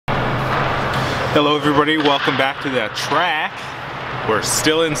Hello everybody, welcome back to the track. We're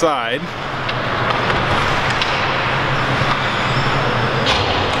still inside.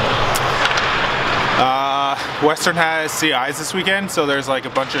 Western has CIs this weekend, so there's like a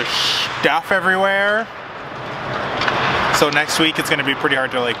bunch of stuff everywhere. So next week it's gonna be pretty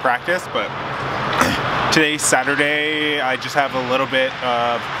hard to like practice, but today's Saturday, I just have a little bit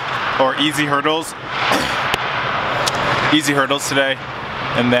of, or easy hurdles. Easy hurdles today.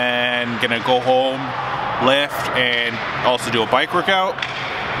 And then gonna go home, lift, and also do a bike workout.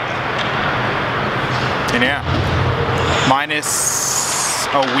 And yeah, minus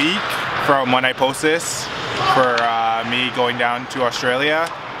a week from when I post this for me going down to Australia.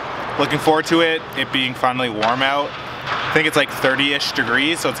 Looking forward to it being finally warm out. I think it's like 30-ish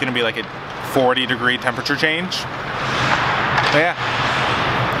degrees, so it's gonna be like a 40-degree temperature change. But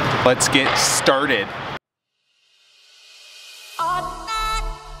yeah, let's get started.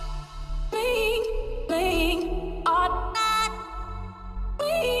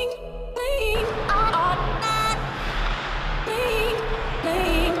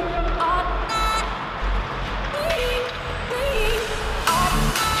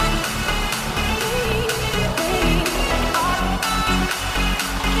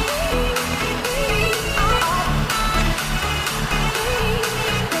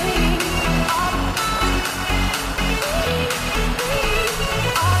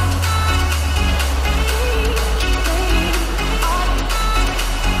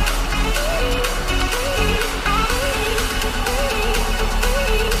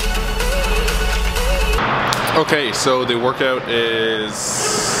 Okay, so the workout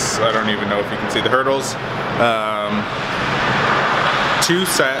is, I don't even know if you can see the hurdles. 2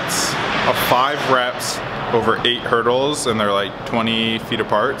 sets of 5 reps over 8 hurdles, and they're like 20 feet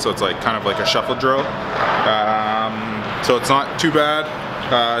apart, so it's like kind of like a shuffle drill. So it's not too bad.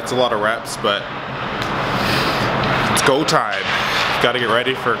 It's a lot of reps, but it's go time. Got to get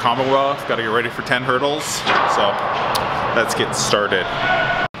ready for Commonwealth, got to get ready for 10 hurdles, so let's get started.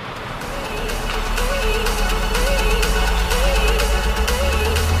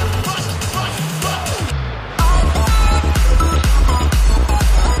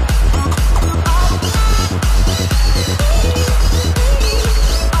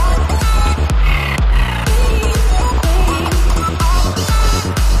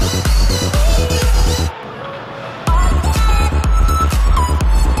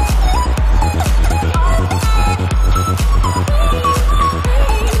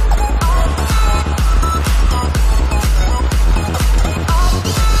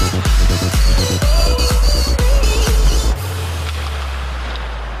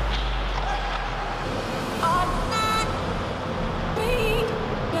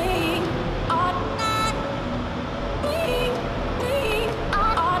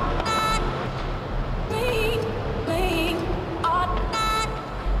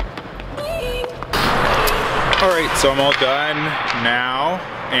 Alright, so I'm all done now,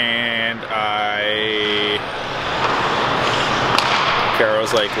 and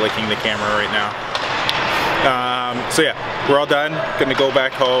Caro's like licking the camera right now. So yeah, we're all done. Gonna go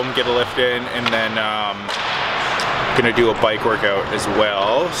back home, get a lift in, and then gonna do a bike workout as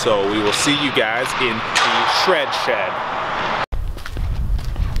well. So we will see you guys in the shred shed.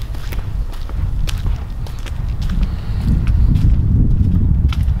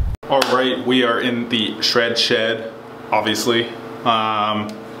 Alright, we are in the shred shed, obviously.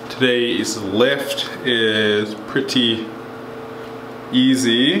 Today's lift is pretty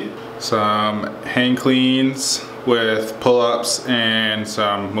easy. Some hang cleans with pull-ups and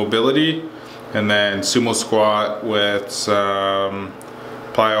some mobility. And then sumo squat with some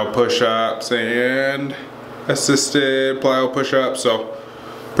plyo push-ups and assisted plyo push-ups. So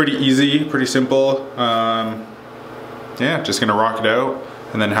pretty easy, pretty simple. Yeah, just gonna rock it out.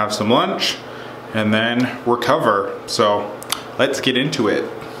 And then have some lunch, and then recover. So let's get into it.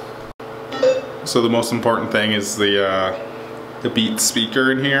 So the most important thing is the Beats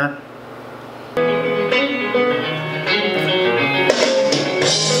speaker in here.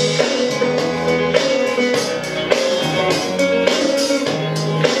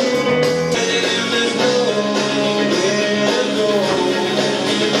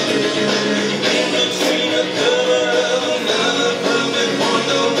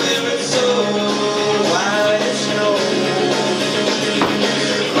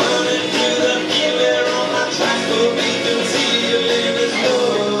 Running through the river on my track, so we can see you live as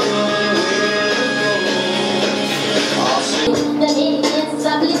low.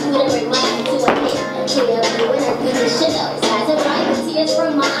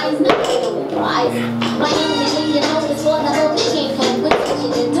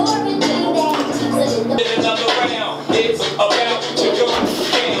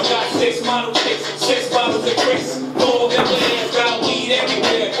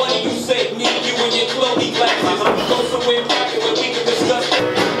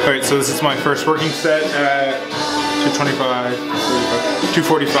 So this is my first working set at 225,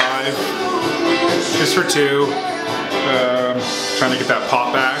 245, just for two. Trying to get that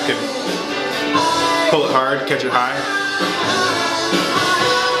pop back and pull it hard, catch it high.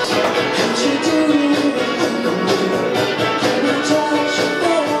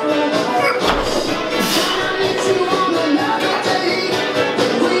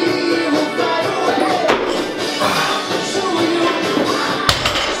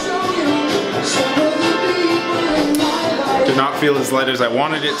 Did not feel as light as I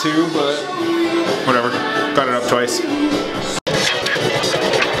wanted it to, but whatever. Got it up twice.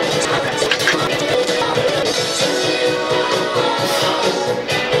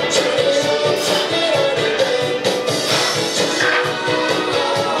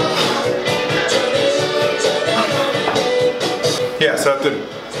 Yeah, so I have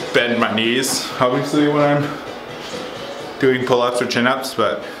to bend my knees, obviously, when I'm doing pull-ups or chin-ups,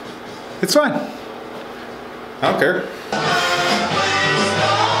 but it's fine. I don't care.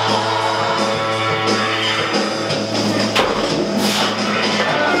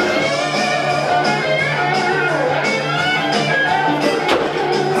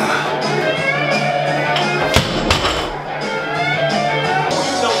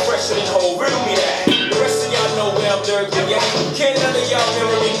 Can't none of y'all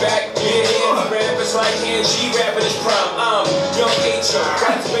remember me back? Yeah, rap is like G rapping is prime. I'm young H.O.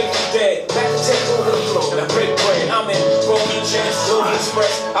 God's baby dead. Back to take over the floor. And I break bread. I'm in Rolling Jams, Silver Express.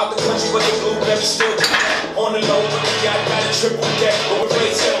 Out the country, but the blue never still on the low. But the guy got a triple deck. But we're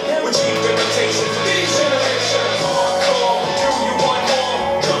raised up with cheap reputation for these generations. Hardcore, do you want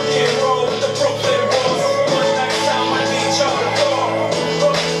more? Come here and roll with the Brooklyn Boys. One night time, I need y'all to go.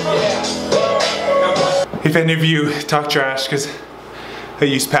 If any of you talk trash because I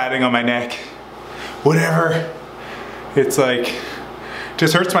use padding on my neck, whatever, it's like,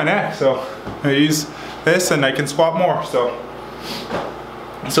 just hurts my neck. So I use this and I can squat more. So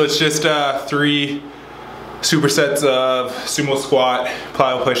it's just 3 supersets of sumo squat,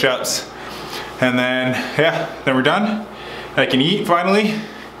 plyo push-ups, and then then we're done. I can eat finally.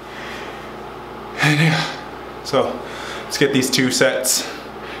 And yeah, so let's get these 2 sets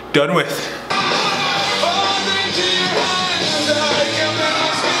done with.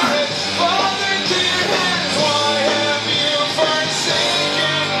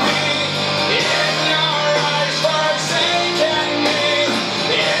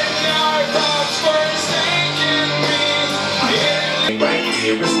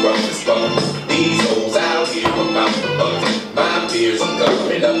 These hoes out here about the bugs. My fears are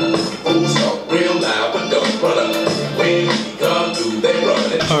coming up. Fools talk real loud, but don't run up. When we come through, they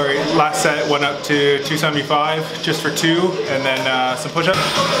run it. Alright, last set went up to 275 just for 2, and then some push-ups.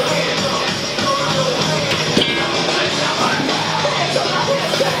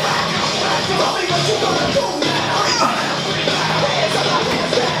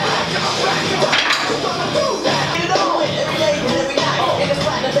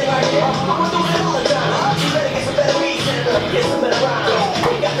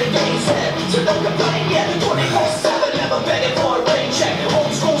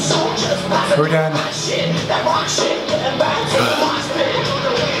 We're done.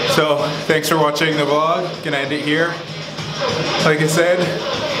 So, thanks for watching the vlog. Gonna end it here. Like I said,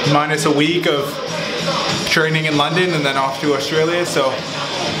 minus a week of training in London and then off to Australia. So,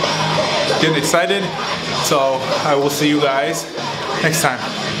 getting excited. So, I will see you guys next time.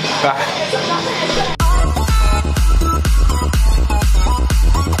 Bye.